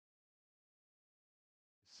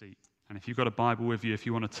seat. And if you've got a Bible with you, if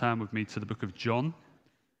you want to turn with me to the book of John,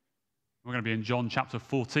 we're going to be in John chapter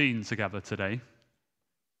 14 together today.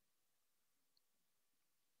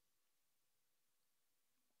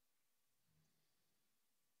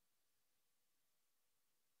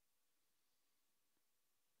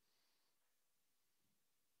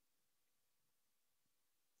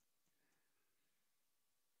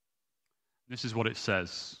 This is what it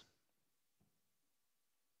says.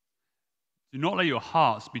 Do not let your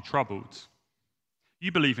hearts be troubled.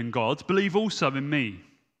 You believe in God, believe also in me.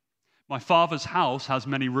 My Father's house has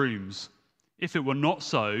many rooms. If it were not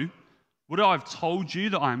so, would I have told you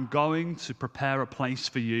that I am going to prepare a place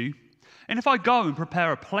for you? And if I go and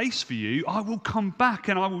prepare a place for you, I will come back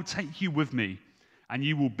and I will take you with me, and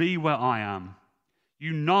you will be where I am.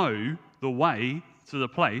 You know the way to the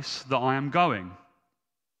place that I am going.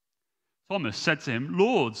 Thomas said to him,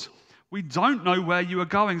 Lord, we don't know where you are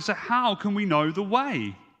going, so how can we know the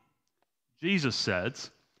way? Jesus said,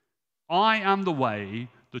 I am the way,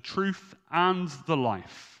 the truth, and the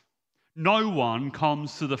life. No one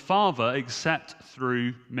comes to the Father except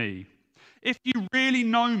through me. If you really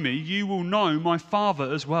know me, you will know my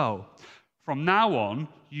Father as well. From now on,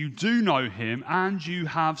 you do know him, and you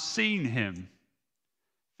have seen him.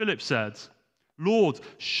 Philip said, Lord,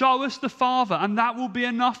 show us the Father, and that will be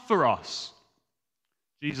enough for us.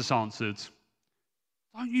 Jesus answered,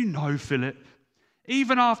 don't you know, Philip,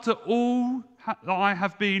 even after all that I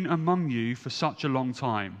have been among you for such a long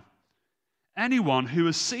time, anyone who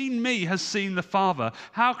has seen me has seen the Father.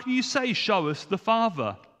 How can you say, show us the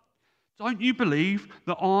Father? Don't you believe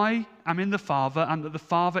that I am in the Father and that the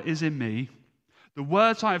Father is in me? The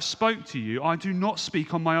words I have spoke to you, I do not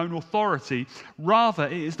speak on my own authority. Rather,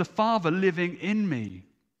 it is the Father living in me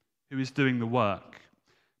who is doing the work.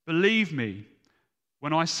 Believe me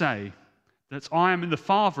when I say that I am in the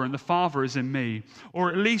Father and the Father is in me, or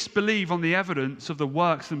at least believe on the evidence of the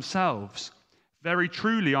works themselves. Very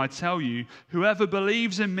truly, I tell you, whoever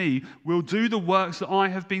believes in me will do the works that I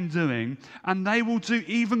have been doing, and they will do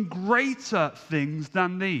even greater things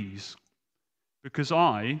than these, because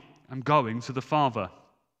I am going to the Father.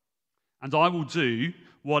 And I will do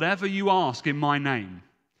whatever you ask in my name,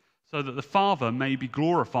 so that the Father may be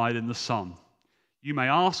glorified in the Son. You may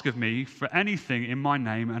ask of me for anything in my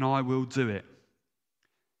name, and I will do it.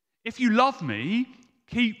 If you love me,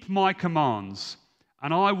 keep my commands,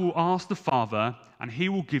 and I will ask the Father, and he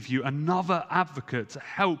will give you another advocate to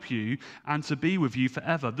help you and to be with you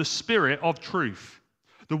forever, the Spirit of truth.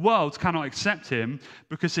 The world cannot accept him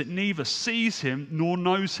because it neither sees him nor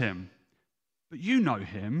knows him. But you know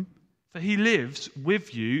him, for he lives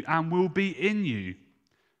with you and will be in you.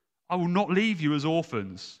 I will not leave you as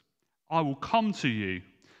orphans. I will come to you.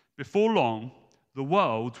 Before long, the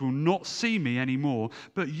world will not see me anymore,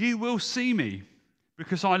 but you will see me.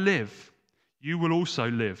 Because I live, you will also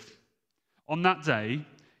live. On that day,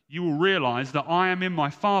 you will realize that I am in my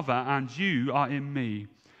Father and you are in me,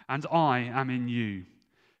 and I am in you.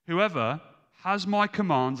 Whoever has my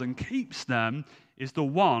commands and keeps them is the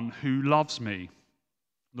one who loves me.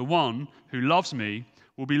 The one who loves me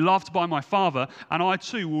will be loved by my Father, and I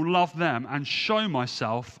too will love them and show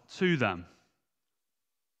myself to them.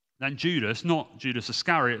 Then Judas, not Judas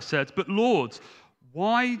Iscariot, said, But Lord,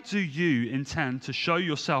 why do you intend to show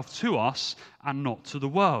yourself to us and not to the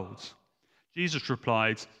world? Jesus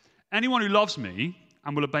replied, Anyone who loves me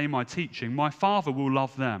and will obey my teaching, my Father will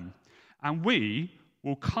love them, and we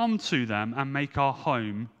will come to them and make our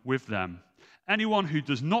home with them. Anyone who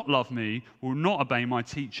does not love me will not obey my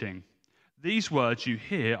teaching. These words you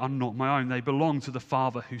hear are not my own. They belong to the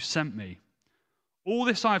Father who sent me. All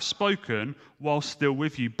this I have spoken while still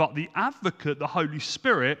with you, but the advocate, the Holy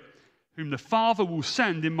Spirit, whom the Father will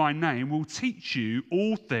send in my name, will teach you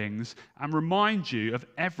all things and remind you of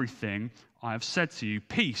everything I have said to you.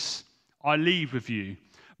 Peace I leave with you.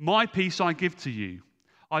 My peace I give to you.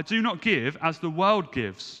 I do not give as the world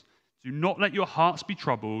gives. Do not let your hearts be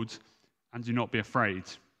troubled, and do not be afraid.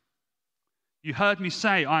 You heard me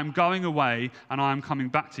say, I am going away, and I am coming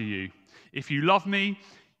back to you. If you love me,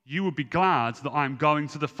 you will be glad that I am going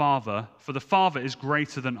to the Father, for the Father is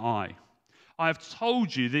greater than I. I have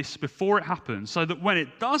told you this before it happens, so that when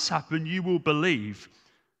it does happen, you will believe.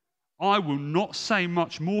 I will not say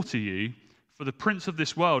much more to you, for the prince of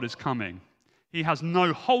this world is coming. He has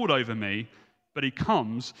no hold over me, but he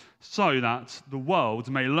comes so that the world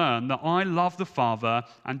may learn that I love the Father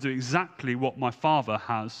and do exactly what my Father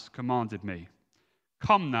has commanded me.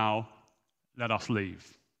 Come now, let us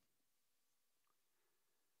leave.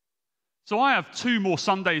 So I have 2 more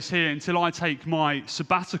Sundays here until I take my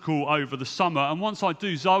sabbatical over the summer. And once I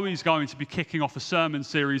do, Zoe's going to be kicking off a sermon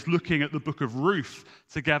series looking at the book of Ruth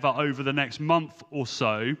together over the next month or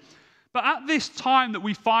so. But at this time that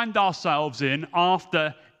we find ourselves in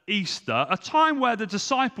after Easter, a time where the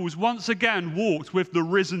disciples once again walked with the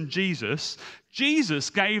risen Jesus, Jesus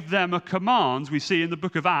gave them a command, we see in the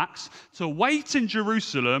book of Acts, to wait in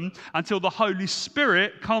Jerusalem until the Holy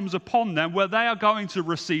Spirit comes upon them, where they are going to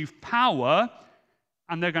receive power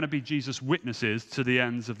and they're going to be Jesus' witnesses to the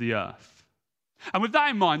ends of the earth. And with that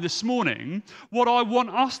in mind, this morning, what I want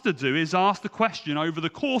us to do is ask the question over the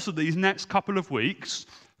course of these next couple of weeks,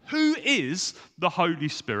 who is the Holy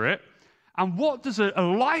Spirit? And what does a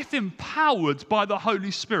life empowered by the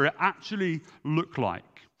Holy Spirit actually look like?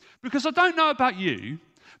 Because I don't know about you,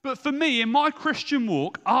 but for me, in my Christian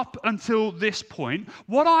walk up until this point,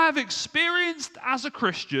 what I have experienced as a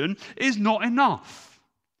Christian is not enough.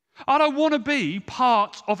 I don't want to be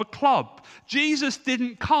part of a club. Jesus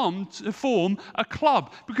didn't come to form a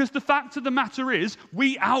club, because the fact of the matter is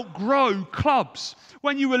we outgrow clubs.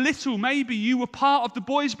 When you were little, maybe you were part of the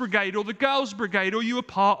boys' brigade or the girls' brigade, or you were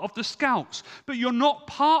part of the scouts, but you're not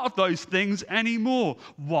part of those things anymore.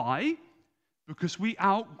 Why? Because we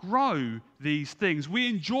outgrow these things. We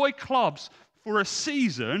enjoy clubs for a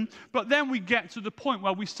season, but then we get to the point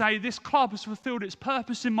where we say, this club has fulfilled its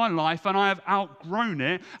purpose in my life and I have outgrown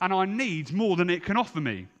it and I need more than it can offer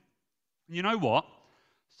me. And you know what?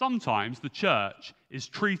 Sometimes the church is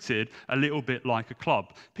treated a little bit like a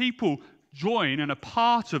club. People join and are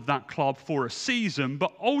part of that club for a season,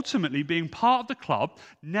 but ultimately being part of the club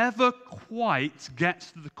never quite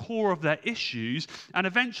gets to the core of their issues, and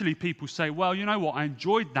eventually people say, well, you know what, I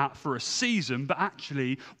enjoyed that for a season, but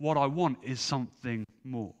actually what I want is something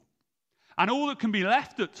more. And all that can be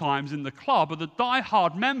left at times in the club are the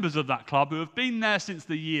die-hard members of that club who have been there since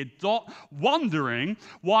the year dot, wondering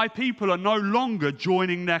why people are no longer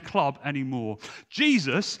joining their club anymore.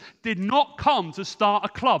 Jesus did not come to start a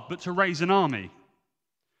club, but to raise an army.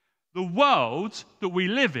 The world that we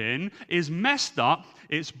live in is messed up,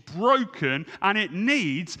 it's broken, and it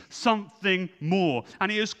needs something more. And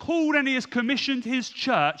he has called and he has commissioned his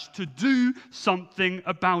church to do something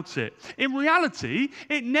about it. In reality,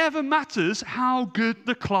 it never matters how good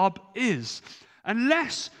the club is.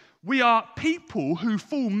 Unless we are people who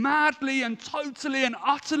fall madly and totally and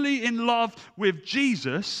utterly in love with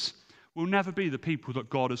Jesus, we'll never be the people that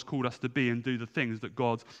God has called us to be and do the things that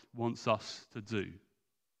God wants us to do.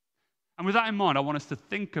 And with that in mind, I want us to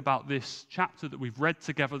think about this chapter that we've read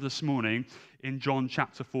together this morning in John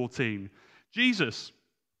chapter 14. Jesus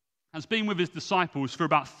has been with his disciples for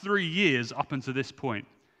about 3 years up until this point.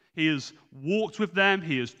 He has walked with them,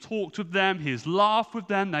 he has talked with them, he has laughed with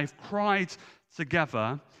them, they've cried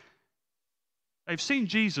together. They've seen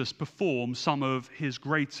Jesus perform some of his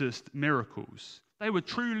greatest miracles. They were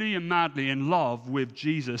truly and madly in love with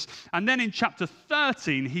Jesus. And then in chapter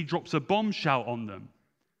 13, he drops a bombshell on them.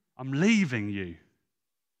 I'm leaving you.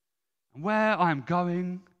 And where I am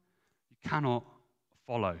going, you cannot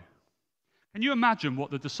follow. Can you imagine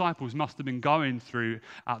what the disciples must have been going through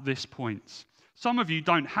at this point? Some of you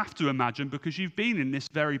don't have to imagine, because you've been in this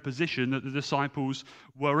very position that the disciples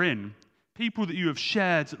were in. People that you have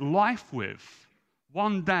shared life with,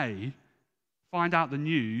 one day find out the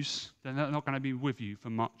news that they're not going to be with you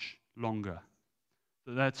for much longer,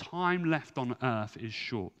 that their time left on earth is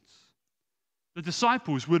short. The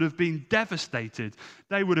disciples would have been devastated.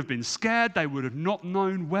 They would have been scared. They would have not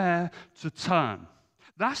known where to turn.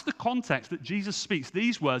 That's the context that Jesus speaks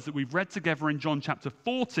these words that we've read together in John chapter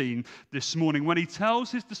 14 this morning, when he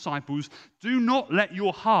tells his disciples, do not let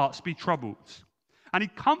your hearts be troubled. And he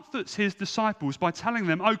comforts his disciples by telling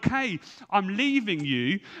them, okay, I'm leaving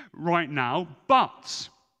you right now, but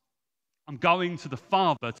I'm going to the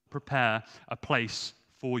Father to prepare a place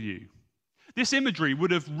for you. This imagery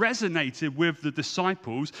would have resonated with the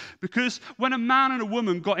disciples, because when a man and a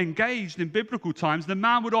woman got engaged in biblical times, the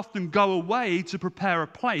man would often go away to prepare a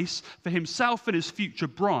place for himself and his future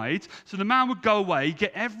bride. So the man would go away,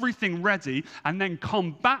 get everything ready, and then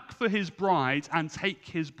come back for his bride and take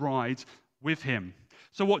his bride with him.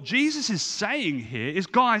 So what Jesus is saying here is,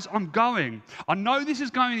 guys, I'm going. I know this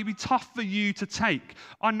is going to be tough for you to take.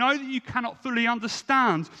 I know that you cannot fully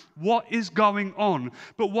understand what is going on.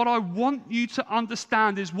 But what I want you to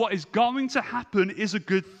understand is what is going to happen is a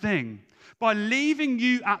good thing. By leaving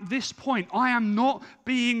you at this point, I am not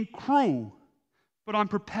being cruel, but I'm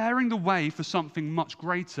preparing the way for something much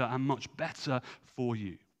greater and much better for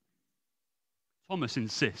you. Thomas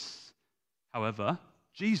insists, however,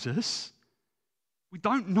 Jesus, we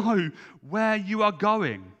don't know where you are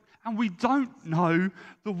going, and we don't know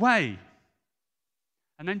the way.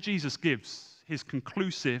 And then Jesus gives his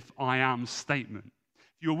conclusive I am statement.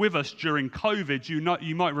 If you were with us during COVID,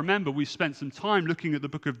 you might remember we spent some time looking at the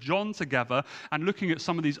book of John together and looking at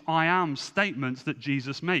some of these I am statements that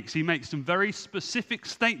Jesus makes. He makes some very specific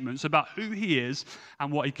statements about who he is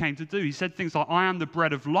and what he came to do. He said things like, I am the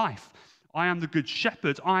bread of life. I am the good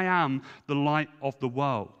shepherd. I am the light of the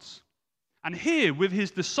world. And here, with his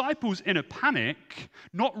disciples in a panic,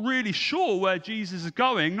 not really sure where Jesus is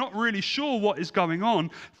going, not really sure what is going on,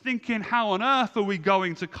 thinking, how on earth are we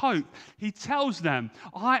going to cope? He tells them,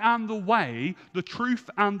 I am the way, the truth,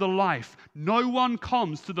 and the life. No one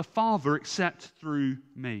comes to the Father except through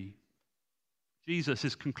me. Jesus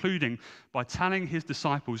is concluding by telling his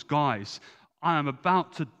disciples, guys, I am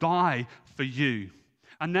about to die for you.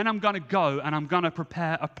 And then I'm going to go and I'm going to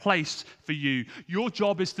prepare a place for you. Your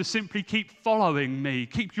job is to simply keep following me.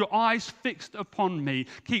 Keep your eyes fixed upon me.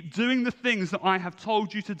 Keep doing the things that I have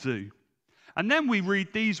told you to do. And then we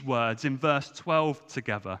read these words in verse 12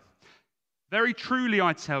 together. Very truly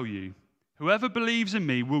I tell you, whoever believes in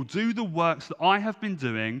me will do the works that I have been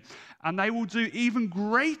doing, and they will do even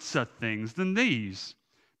greater things than these.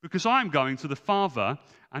 Because I am going to the Father,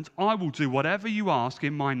 and I will do whatever you ask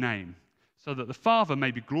in my name, so that the Father may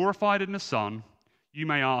be glorified in the Son. You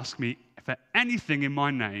may ask me for anything in my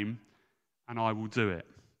name, and I will do it.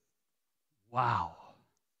 Wow.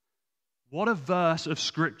 What a verse of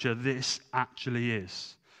Scripture this actually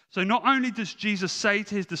is. So not only does Jesus say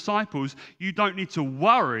to his disciples, you don't need to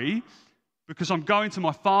worry, because I'm going to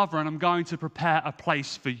my Father and I'm going to prepare a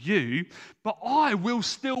place for you, but I will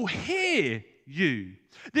still hear you.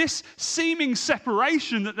 This seeming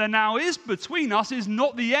separation that there now is between us is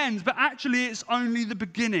not the end, but actually it's only the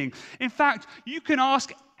beginning. In fact, you can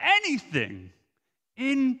ask anything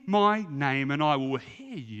in my name and I will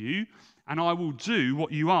hear you and I will do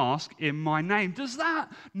what you ask in my name. Does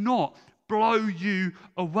that not blow you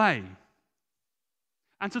away?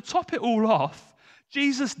 And to top it all off,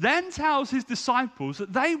 Jesus then tells his disciples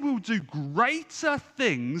that they will do greater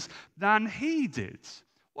things than he did.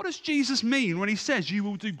 What does Jesus mean when he says, you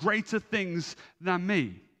will do greater things than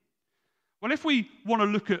me? Well, if we want to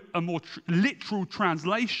look at a more literal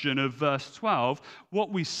translation of verse 12, what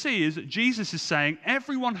we see is that Jesus is saying,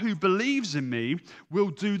 everyone who believes in me will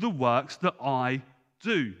do the works that I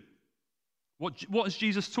do. What is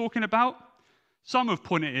Jesus talking about? Some have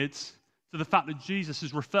pointed it to the fact that Jesus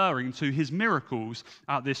is referring to his miracles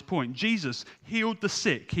at this point. Jesus healed the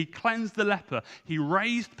sick, he cleansed the leper, he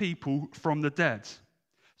raised people from the dead.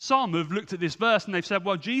 Some have looked at this verse and they've said,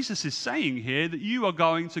 well, Jesus is saying here that you are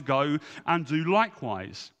going to go and do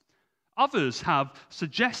likewise. Others have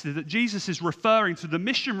suggested that Jesus is referring to the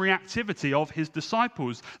missionary activity of his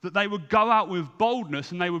disciples, that they would go out with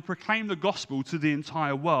boldness and they would proclaim the gospel to the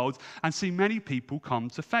entire world and see many people come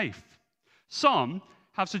to faith. Some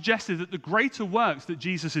have suggested that the greater works that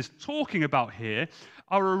Jesus is talking about here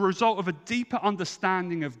are a result of a deeper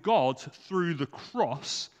understanding of God through the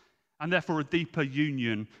cross, and therefore a deeper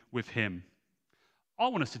union with him. I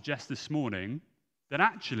want to suggest this morning that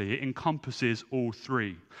actually it encompasses all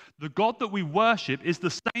three. The God that we worship is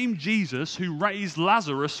the same Jesus who raised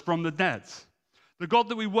Lazarus from the dead. The God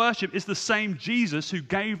that we worship is the same Jesus who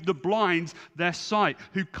gave the blind their sight,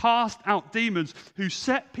 who cast out demons, who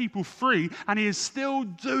set people free, and he is still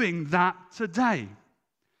doing that today.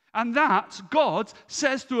 And that God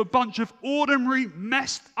says to a bunch of ordinary,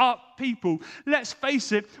 messed up people, let's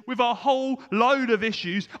face it, with a whole load of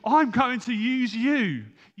issues, I'm going to use you.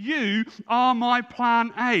 You are my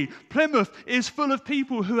plan A. Plymouth is full of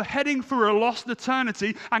people who are heading for a lost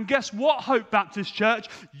eternity. And guess what, Hope Baptist Church?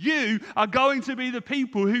 You are going to be the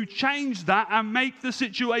people who change that and make the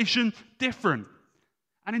situation different.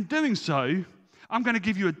 And in doing so, I'm going to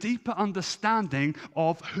give you a deeper understanding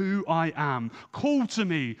of who I am. Call to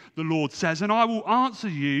me, the Lord says, and I will answer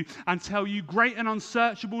you and tell you great and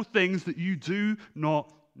unsearchable things that you do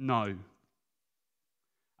not know.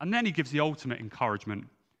 And then he gives the ultimate encouragement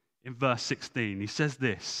in verse 16. He says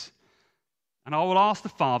this, and I will ask the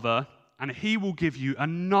Father, and he will give you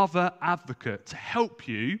another advocate to help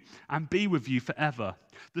you and be with you forever,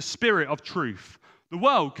 the Spirit of truth. The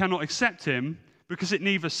world cannot accept him, because it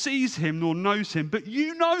neither sees him nor knows him, but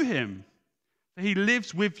you know him, for he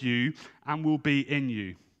lives with you and will be in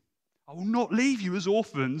you. I will not leave you as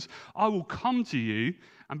orphans. I will come to you,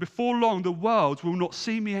 and before long the world will not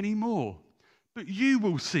see me anymore, but you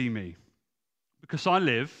will see me. Because I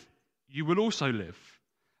live, you will also live.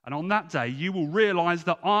 And on that day you will realize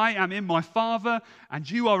that I am in my Father,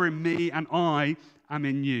 and you are in me, and I am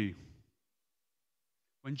in you.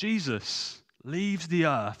 When Jesus leaves the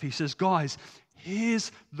earth, he says, guys,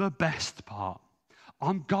 here's the best part.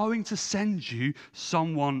 I'm going to send you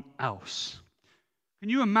someone else. Can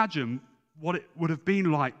you imagine what it would have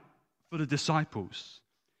been like for the disciples?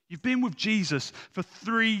 You've been with Jesus for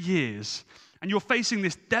 3 years, and you're facing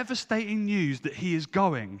this devastating news that he is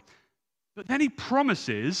going. But then he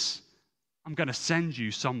promises, I'm going to send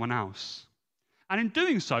you someone else. And in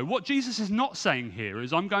doing so, what Jesus is not saying here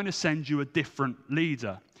is, I'm going to send you a different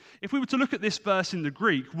leader. If we were to look at this verse in the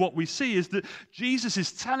Greek, what we see is that Jesus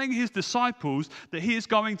is telling his disciples that he is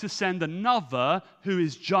going to send another who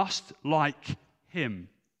is just like him,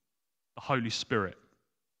 the Holy Spirit.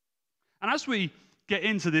 And as we get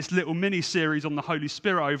into this little mini-series on the Holy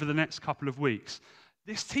Spirit over the next couple of weeks,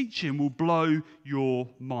 this teaching will blow your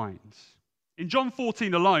minds. In John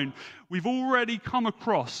 14 alone, we've already come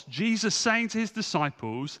across Jesus saying to his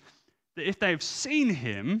disciples that if they have seen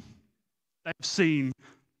him, they have seen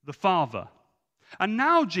the Father. And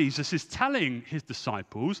now Jesus is telling his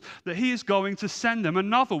disciples that he is going to send them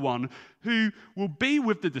another one who will be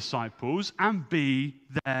with the disciples and be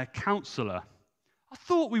their counselor. I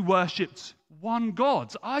thought we worshipped one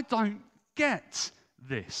God. I don't get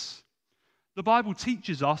this. The Bible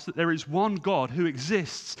teaches us that there is one God who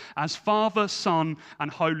exists as Father, Son,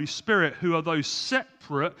 and Holy Spirit, who are those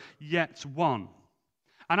separate yet one.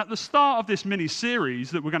 And at the start of this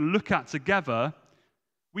mini-series that we're going to look at together,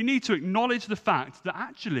 we need to acknowledge the fact that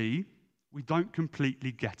actually we don't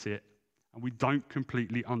completely get it and we don't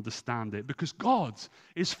completely understand it, because God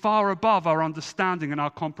is far above our understanding and our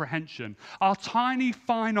comprehension. Our tiny,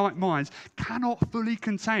 finite minds cannot fully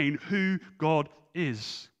contain who God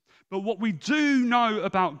is. But what we do know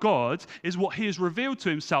about God is what he has revealed to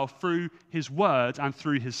himself through his word and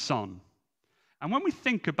through his Son. And when we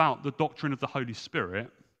think about the doctrine of the Holy Spirit,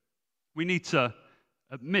 we need to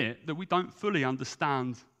admit that we don't fully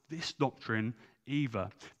understand this doctrine either.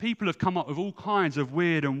 People have come up with all kinds of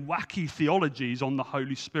weird and wacky theologies on the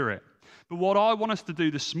Holy Spirit. But what I want us to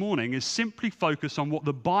do this morning is simply focus on what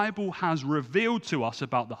the Bible has revealed to us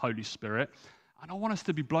about the Holy Spirit, and I want us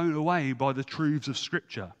to be blown away by the truths of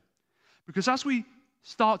Scripture. Because as we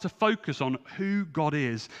start to focus on who God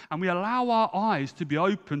is, and we allow our eyes to be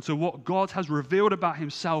open to what God has revealed about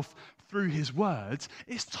himself through his words,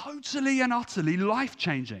 it's totally and utterly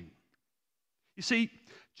life-changing. You see,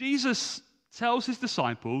 Jesus tells his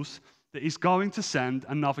disciples that he's going to send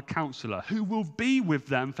another counselor who will be with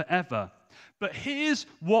them forever. But here's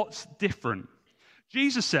what's different.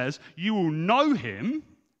 Jesus says, you will know him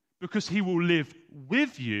because he will live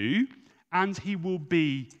with you and he will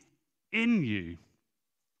be in you.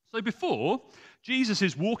 So before, Jesus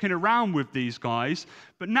is walking around with these guys,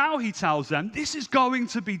 but now he tells them this is going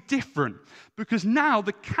to be different, because now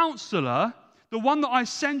the counselor, the one that I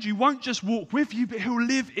send you, won't just walk with you, but he'll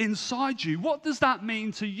live inside you. What does that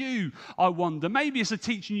mean to you, I wonder? Maybe it's a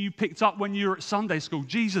teaching you picked up when you were at Sunday school.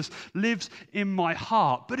 Jesus lives in my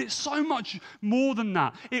heart. But it's so much more than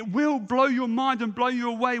that. It will blow your mind and blow you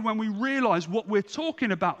away when we realize what we're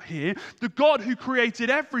talking about here. The God who created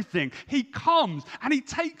everything, he comes and he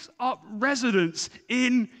takes up residence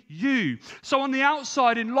in you. So on the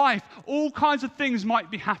outside in life, all kinds of things might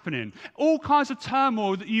be happening. All kinds of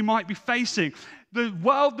turmoil that you might be facing. The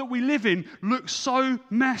world that we live in looks so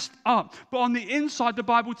messed up. But on the inside, the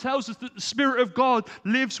Bible tells us that the Spirit of God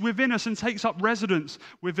lives within us and takes up residence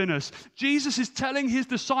within us. Jesus is telling his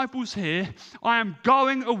disciples here, I am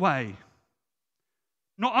going away.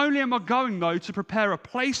 Not only am I going, though, to prepare a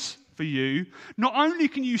place for you, not only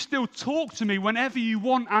can you still talk to me whenever you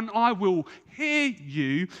want and I will hear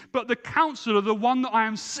you, but the counselor, the one that I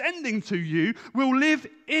am sending to you, will live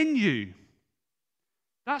in you.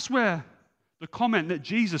 That's where the comment that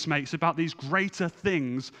Jesus makes about these greater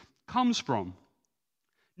things comes from.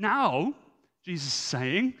 Now, Jesus is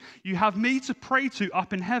saying, you have me to pray to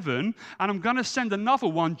up in heaven, and I'm going to send another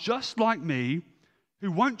one just like me,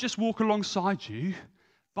 who won't just walk alongside you,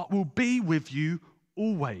 but will be with you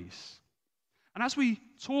always. And as we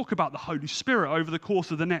talk about the Holy Spirit over the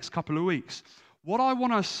course of the next couple of weeks, what I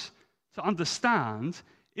want us to understand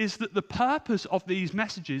is that the purpose of these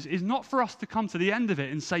messages is not for us to come to the end of it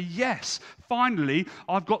and say, yes, finally,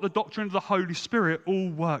 I've got the doctrine of the Holy Spirit all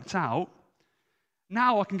worked out.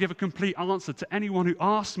 Now I can give a complete answer to anyone who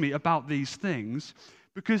asks me about these things,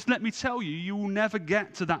 because let me tell you, you will never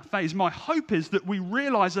get to that phase. My hope is that we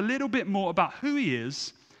realize a little bit more about who he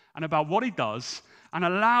is and about what he does, and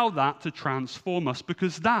allow that to transform us,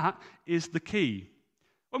 because that is the key.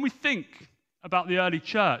 When we think about the early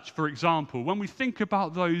church, for example, when we think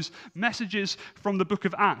about those messages from the book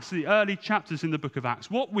of Acts, the early chapters in the book of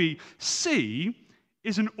Acts, what we see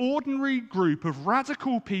is an ordinary group of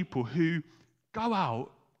radical people who go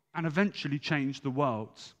out and eventually change the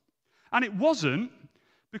world. And it wasn't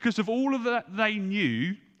because of all of that they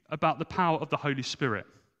knew about the power of the Holy Spirit.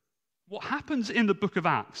 What happens in the book of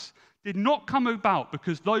Acts did not come about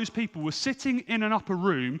because those people were sitting in an upper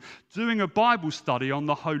room doing a Bible study on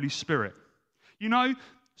the Holy Spirit. You know,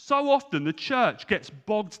 so often the church gets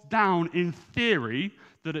bogged down in theory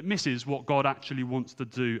that it misses what God actually wants to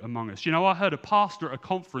do among us. You know, I heard a pastor at a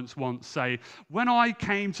conference once say, when I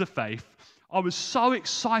came to faith, I was so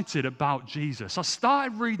excited about Jesus. I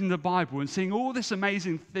started reading the Bible and seeing all these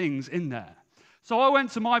amazing things in there. So I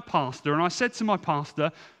went to my pastor and I said to my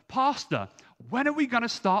pastor, Pastor, when are we going to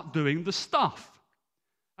start doing the stuff?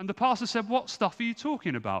 And the pastor said, what stuff are you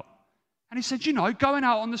talking about? And he said, you know, going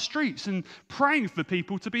out on the streets and praying for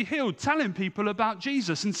people to be healed, telling people about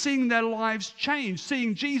Jesus and seeing their lives change,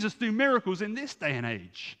 seeing Jesus do miracles in this day and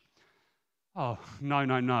age. Oh,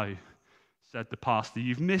 no, said the pastor.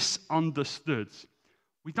 You've misunderstood.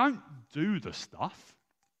 We don't do the stuff.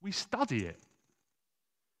 We study it.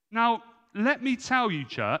 Now, let me tell you,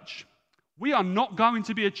 church, we are not going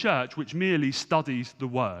to be a church which merely studies the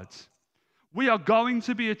word. We are going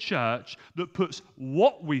to be a church that puts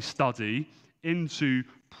what we study into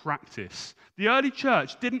practice. The early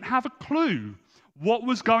church didn't have a clue what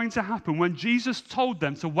was going to happen when Jesus told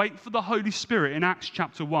them to wait for the Holy Spirit in Acts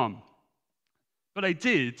chapter 1. But they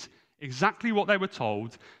did exactly what they were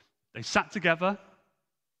told. They sat together,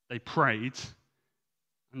 they prayed,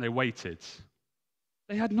 and they waited.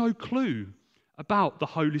 They had no clue about the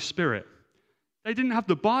Holy Spirit. They didn't have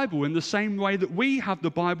the Bible in the same way that we have the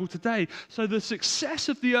Bible today. So the success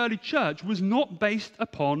of the early church was not based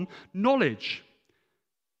upon knowledge.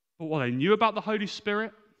 But what they knew about the Holy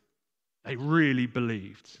Spirit, they really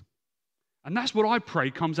believed. And that's what I pray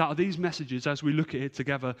comes out of these messages as we look at it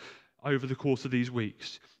together over the course of these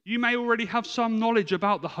weeks. You may already have some knowledge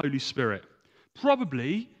about the Holy Spirit.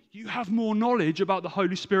 Probably you have more knowledge about the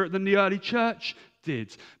Holy Spirit than the early church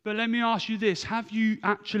did. But let me ask you this, have you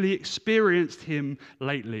actually experienced him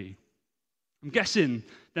lately? I'm guessing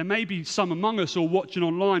there may be some among us or watching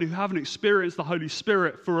online who haven't experienced the Holy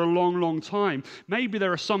Spirit for a long, long time. Maybe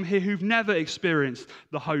there are some here who've never experienced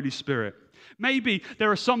the Holy Spirit. Maybe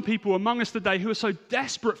there are some people among us today who are so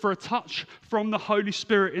desperate for a touch from the Holy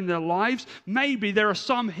Spirit in their lives. Maybe there are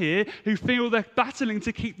some here who feel they're battling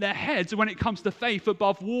to keep their heads when it comes to faith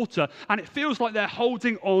above water, and it feels like they're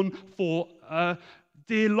holding on for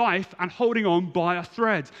dear life and holding on by a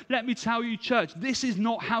thread. Let me tell you, church, this is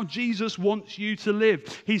not how Jesus wants you to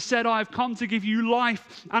live. He said, I have come to give you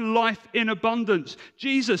life and life in abundance.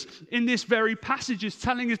 Jesus, in this very passage, is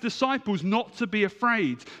telling his disciples not to be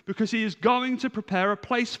afraid because he is going to prepare a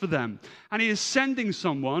place for them. And he is sending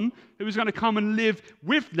someone who is going to come and live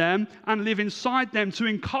with them and live inside them to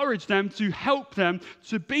encourage them, to help them,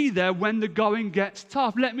 to be there when the going gets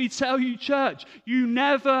tough. Let me tell you, church, you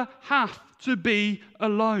never have to be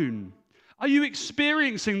alone. Are you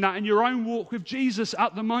experiencing that in your own walk with Jesus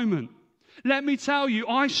at the moment? Let me tell you,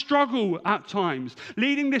 I struggle at times.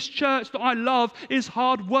 Leading this church that I love is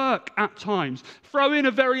hard work at times. Throw in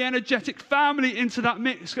a very energetic family into that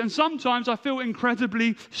mix, and sometimes I feel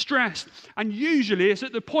incredibly stressed. And usually it's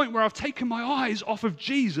at the point where I've taken my eyes off of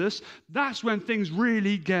Jesus, that's when things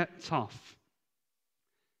really get tough.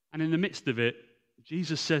 And in the midst of it,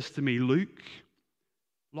 Jesus says to me, Luke,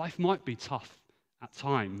 life might be tough at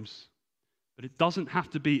times, but it doesn't have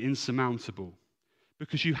to be insurmountable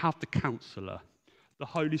because you have the Counselor, the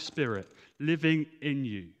Holy Spirit, living in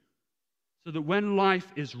you. So that when life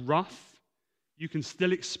is rough, you can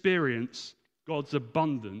still experience God's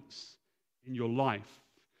abundance in your life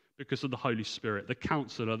because of the Holy Spirit, the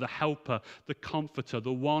Counselor, the Helper, the Comforter,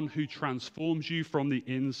 the one who transforms you from the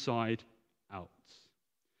inside out.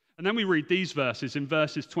 And then we read these verses in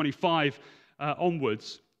verses 25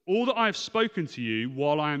 onwards. All that I have spoken to you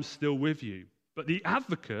while I am still with you. But the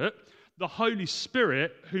Advocate, the Holy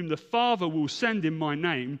Spirit, whom the Father will send in my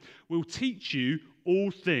name, will teach you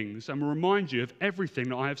all things and will remind you of everything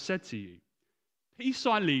that I have said to you. Peace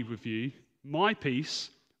I leave with you, my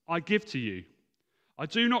peace I give to you. I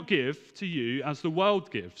do not give to you as the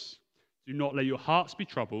world gives. Do not let your hearts be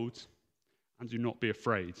troubled and do not be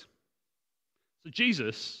afraid. So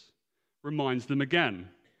Jesus reminds them again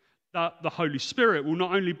that the Holy Spirit will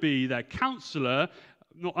not only be their counselor,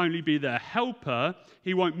 not only be their helper,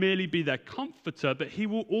 he won't merely be their comforter, but he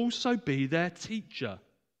will also be their teacher.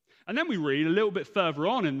 And then we read a little bit further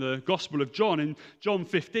on in the Gospel of John, in John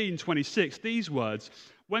 15:26, these words,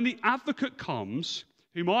 when the Advocate comes,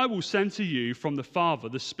 whom I will send to you from the Father,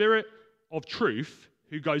 the Spirit of truth,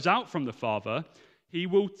 who goes out from the Father, he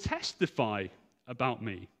will testify about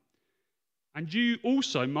me. And you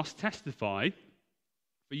also must testify,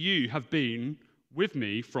 for you have been with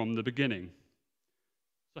me from the beginning.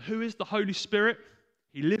 So who is the Holy Spirit?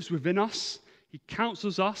 He lives within us. He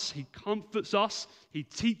counsels us. He comforts us. He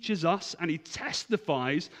teaches us. And he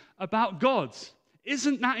testifies about God.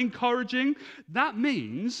 Isn't that encouraging? That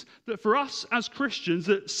means that for us as Christians,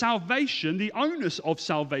 that salvation, the onus of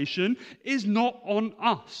salvation, is not on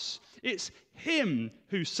us. It's him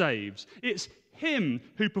who saves. It's him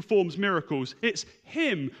who performs miracles. It's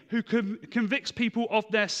him who convicts people of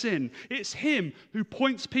their sin. It's him who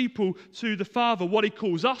points people to the Father. What he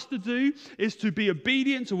calls us to do is to be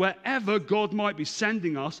obedient to wherever God might be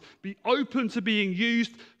sending us, be open to being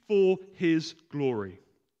used for his glory.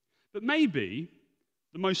 But maybe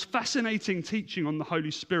the most fascinating teaching on the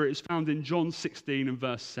Holy Spirit is found in John 16 and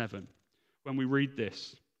verse 7, when we read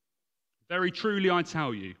this. Very truly I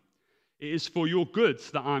tell you, it is for your good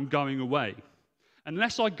that I am going away.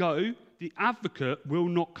 Unless I go, the advocate will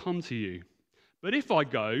not come to you. But if I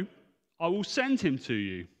go, I will send him to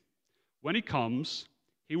you. When he comes,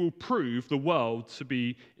 he will prove the world to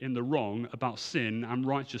be in the wrong about sin and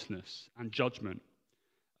righteousness and judgment.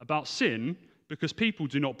 About sin, because people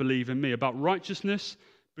do not believe in me. About righteousness,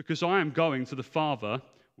 because I am going to the Father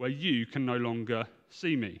where you can no longer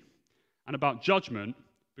see me. And about judgment,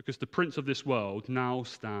 because the prince of this world now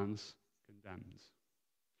stands condemned.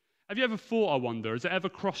 Have you ever thought, I wonder, has it ever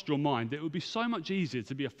crossed your mind that it would be so much easier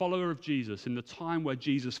to be a follower of Jesus in the time where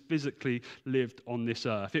Jesus physically lived on this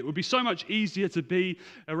earth? It would be so much easier to be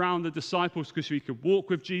around the disciples because we could walk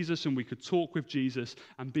with Jesus and we could talk with Jesus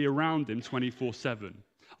and be around him 24/7.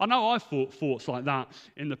 I know I've thought thoughts like that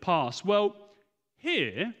in the past. Well,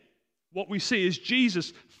 here, what we see is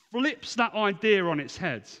Jesus flips that idea on its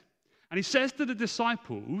head. And he says to the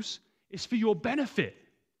disciples, it's for your benefit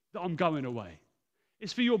that I'm going away.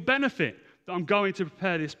 It's for your benefit that I'm going to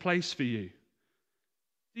prepare this place for you.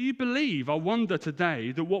 Do you believe, I wonder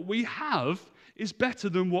today, that what we have is better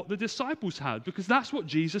than what the disciples had? Because that's what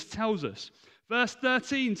Jesus tells us. Verse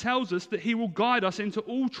 13 tells us that he will guide us into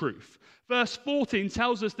all truth. Verse 14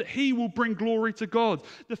 tells us that he will bring glory to God.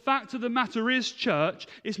 The fact of the matter is, church,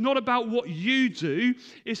 it's not about what you do.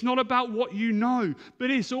 It's not about what you know. But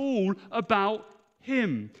it's all about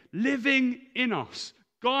him living in us,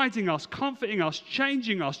 guiding us, comforting us,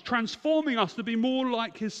 changing us, transforming us to be more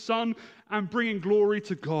like his Son and bringing glory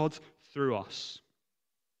to God through us.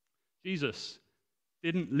 Jesus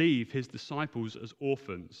didn't leave his disciples as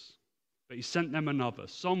orphans, but he sent them another,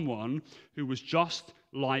 someone who was just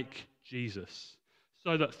like Jesus,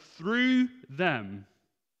 so that through them,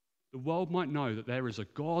 the world might know that there is a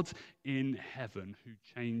God in heaven who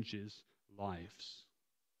changes lives.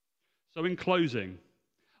 So in closing,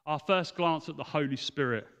 our first glance at the Holy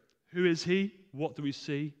Spirit. Who is he? What do we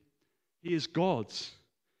see? He is God.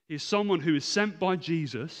 He is someone who is sent by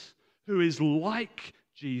Jesus, who is like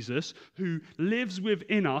Jesus, who lives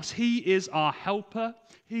within us. He is our helper.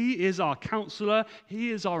 He is our counselor.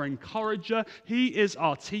 He is our encourager. He is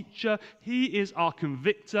our teacher. He is our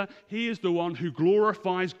convictor. He is the one who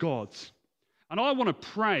glorifies God. And I want to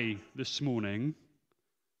pray this morning.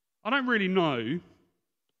 I don't really know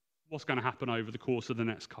what's going to happen over the course of the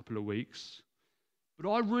next couple of weeks, but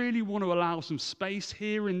I really want to allow some space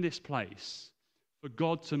here in this place for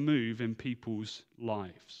God to move in people's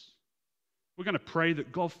lives. We're going to pray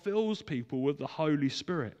that God fills people with the Holy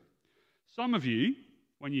Spirit. Some of you,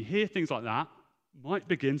 when you hear things like that, might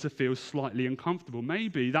begin to feel slightly uncomfortable.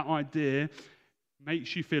 Maybe that idea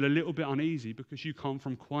makes you feel a little bit uneasy because you come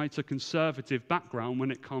from quite a conservative background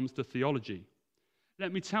when it comes to theology.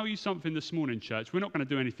 Let me tell you something this morning, church. We're not going to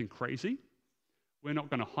do anything crazy. We're not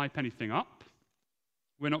going to hype anything up.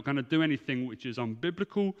 We're not going to do anything which is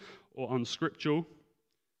unbiblical or unscriptural.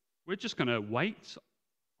 We're just going to wait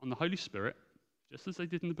on the Holy Spirit, just as they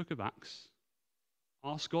did in the book of Acts,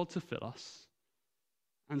 ask God to fill us,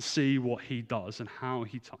 and see what he does and how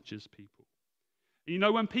he touches people. And you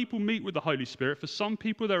know, when people meet with the Holy Spirit, for some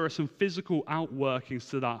people there are some physical outworkings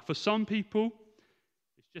to that. For some people,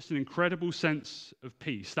 it's just an incredible sense of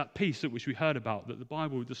peace, that peace at which we heard about, that the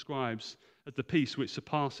Bible describes as the peace which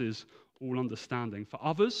surpasses all understanding. For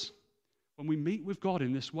others, when we meet with God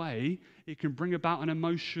in this way, it can bring about an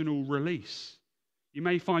emotional release. You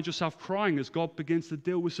may find yourself crying as God begins to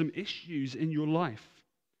deal with some issues in your life.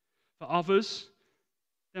 For others,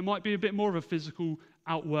 there might be a bit more of a physical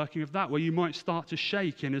outworking of that, where you might start to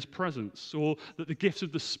shake in his presence, or that the gifts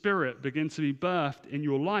of the Spirit begin to be birthed in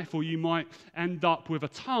your life, or you might end up with a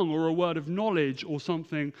tongue or a word of knowledge or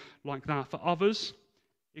something like that. For others,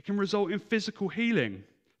 it can result in physical healing.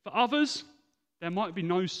 For others, there might be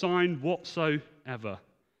no sign whatsoever.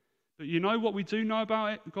 But you know what we do know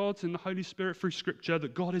about it, God and the Holy Spirit through Scripture?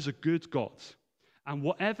 That God is a good God. And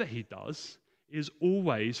whatever he does is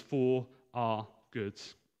always for our good.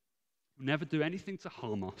 will never do anything to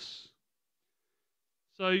harm us.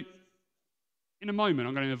 So, in a moment,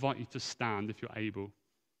 I'm going to invite you to stand if you're able.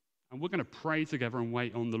 And we're going to pray together and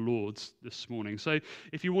wait on the Lord this morning. So,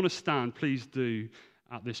 if you want to stand, please do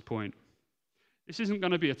at this point. This isn't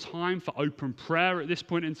going to be a time for open prayer at this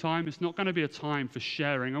point in time. It's not going to be a time for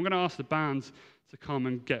sharing. I'm going to ask the band to come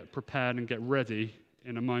and get prepared and get ready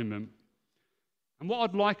in a moment. And what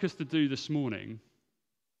I'd like us to do this morning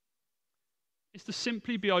is to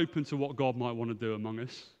simply be open to what God might want to do among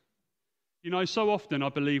us. You know, so often I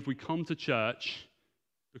believe we come to church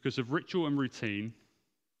because of ritual and routine.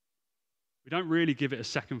 We don't really give it a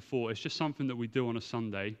second thought. It's just something that we do on a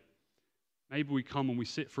Sunday. Maybe we come and we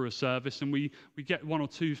sit for a service and we get one or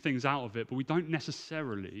two things out of it, but we don't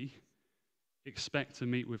necessarily expect to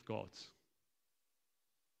meet with God.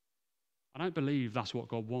 I don't believe that's what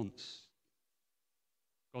God wants.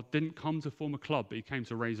 God didn't come to form a club, but he came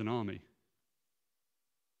to raise an army.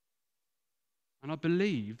 And I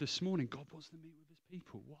believe this morning God wants to meet with his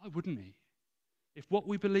people. Why wouldn't he? If what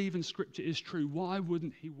we believe in Scripture is true, why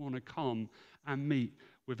wouldn't he want to come and meet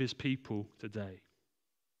with his people today?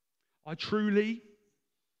 I truly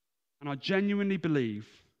and I genuinely believe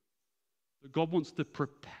that God wants to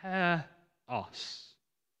prepare us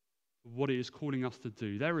for what he is calling us to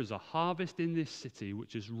do. There is a harvest in this city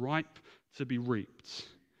which is ripe to be reaped.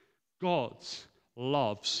 God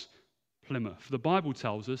loves Plymouth. The Bible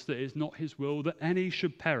tells us that it is not his will that any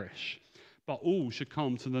should perish, but all should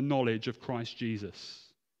come to the knowledge of Christ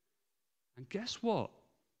Jesus. And guess what?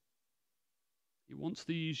 He wants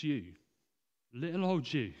to use you, little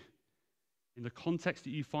old you, in the context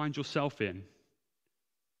that you find yourself in,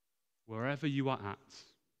 wherever you are at,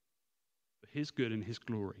 for his good and his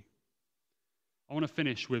glory. I want to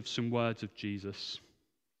finish with some words of Jesus.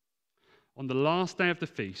 On the last day of the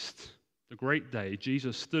feast, the great day,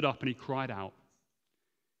 Jesus stood up and he cried out,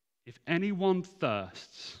 "If anyone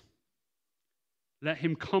thirsts, let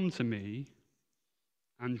him come to me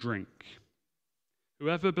and drink.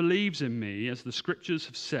 Whoever believes in me, as the scriptures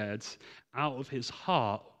have said, out of his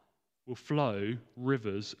heart will flow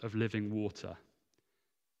rivers of living water."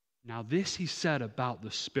 Now this he said about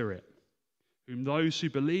the Spirit, whom those who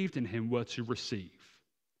believed in him were to receive.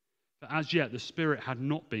 For as yet the Spirit had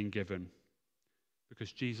not been given,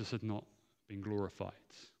 because Jesus had not been glorified.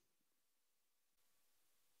 Is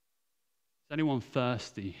anyone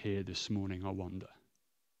thirsty here this morning, I wonder?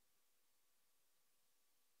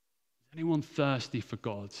 Is anyone thirsty for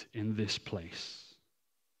God in this place?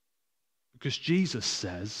 Because Jesus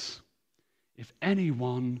says, "If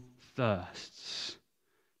anyone thirsts,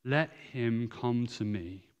 let him come to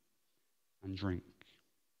me and drink."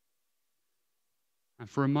 And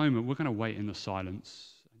for a moment, we're going to wait in the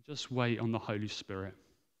silence and just wait on the Holy Spirit.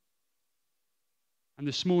 And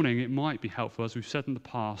this morning, it might be helpful, as we've said in the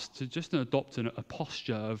past, to just adopt a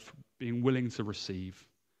posture of being willing to receive.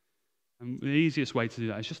 And the easiest way to do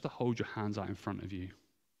that is just to hold your hands out in front of you. You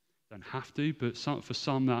don't have to, but for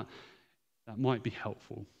some that might be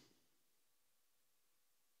helpful.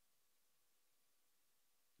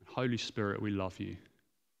 And Holy Spirit, we love you.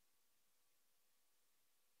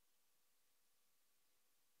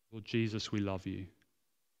 Lord Jesus, we love you.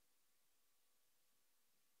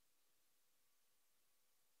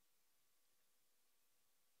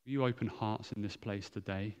 Will you open hearts in this place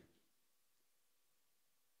today?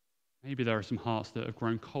 Maybe there are some hearts that have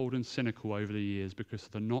grown cold and cynical over the years because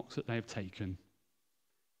of the knocks that they have taken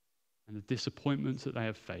and the disappointments that they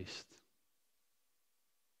have faced.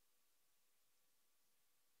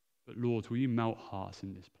 But Lord, will you melt hearts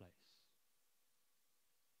in this place?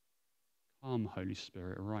 Come, Holy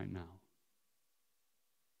Spirit, right now.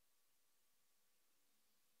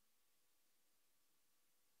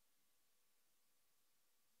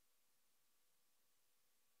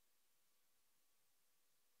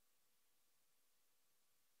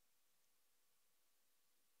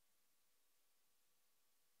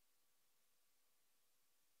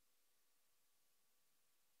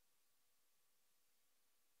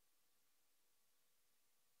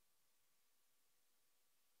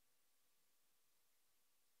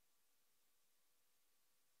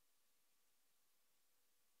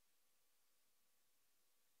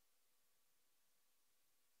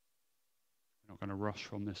 We're not going to rush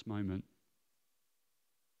from this moment.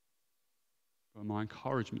 But my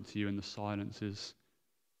encouragement to you in the silence is,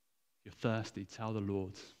 if you're thirsty, tell the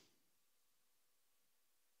Lord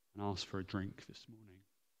and ask for a drink this morning.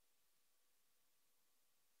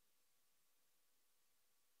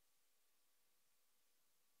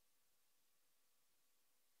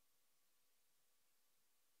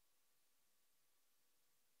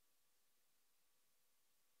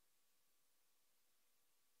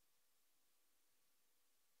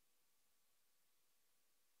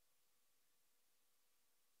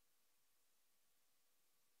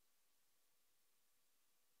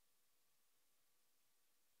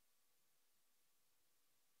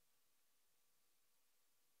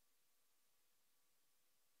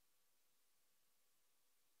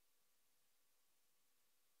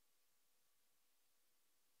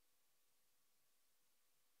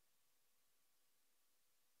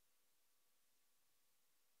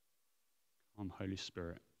 Come, Holy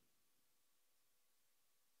Spirit.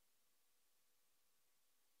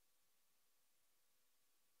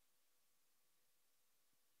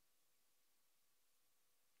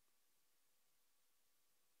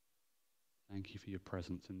 Thank you for your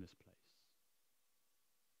presence in this place.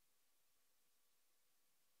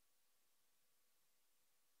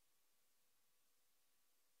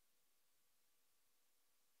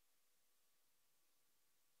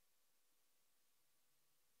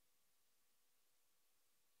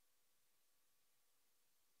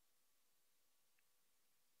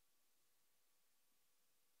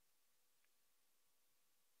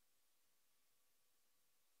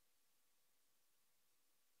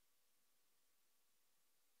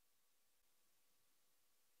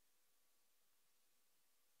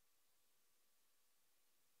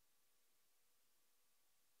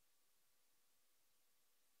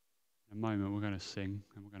 In a moment, we're going to sing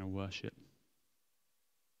and we're going to worship.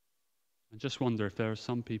 I just wonder if there are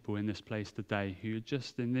some people in this place today who are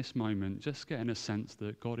just in this moment, just getting a sense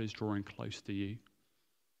that God is drawing close to you.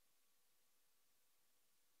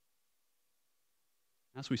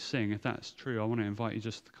 As we sing, if that's true, I want to invite you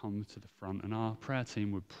just to come to the front, and our prayer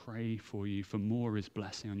team would pray for you for more of His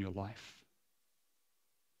blessing on your life.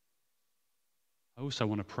 I also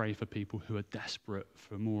want to pray for people who are desperate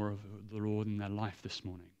for more of the Lord in their life this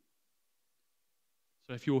morning.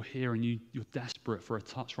 So if you're here and you're desperate for a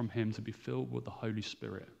touch from Him to be filled with the Holy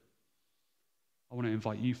Spirit, I want to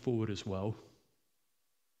invite you forward as well.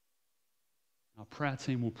 Our prayer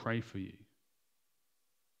team will pray for you.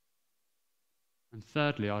 And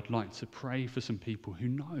thirdly, I'd like to pray for some people who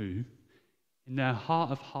know in their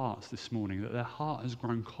heart of hearts this morning that their heart has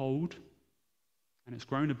grown cold and it's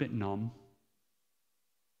grown a bit numb.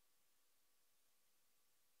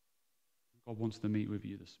 God wants to meet with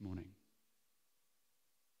you this morning.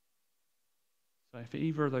 So if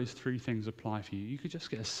either of those three things apply for you, you could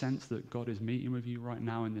just get a sense that God is meeting with you right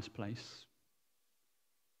now in this place.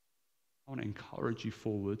 I want to encourage you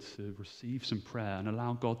forward to receive some prayer and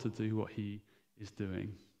allow God to do what He is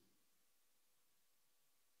doing.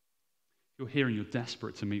 If you're here and you're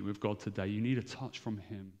desperate to meet with God today, you need a touch from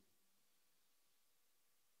Him.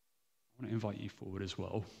 I want to invite you forward as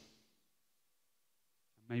well.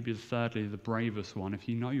 Maybe thirdly, the bravest one, if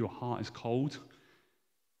you know your heart is cold,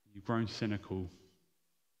 you've grown cynical,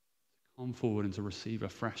 to come forward and to receive a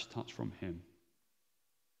fresh touch from Him.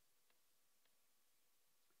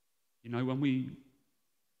 You know, when we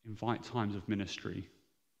invite times of ministry,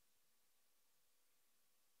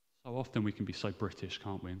 so often we can be so British,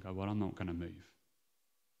 can't we, and go, well, I'm not going to move.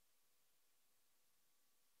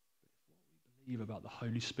 But if what we believe about the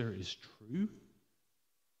Holy Spirit is true,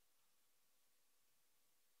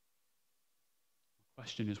 the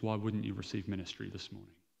question is, why wouldn't you receive ministry this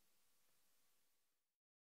morning?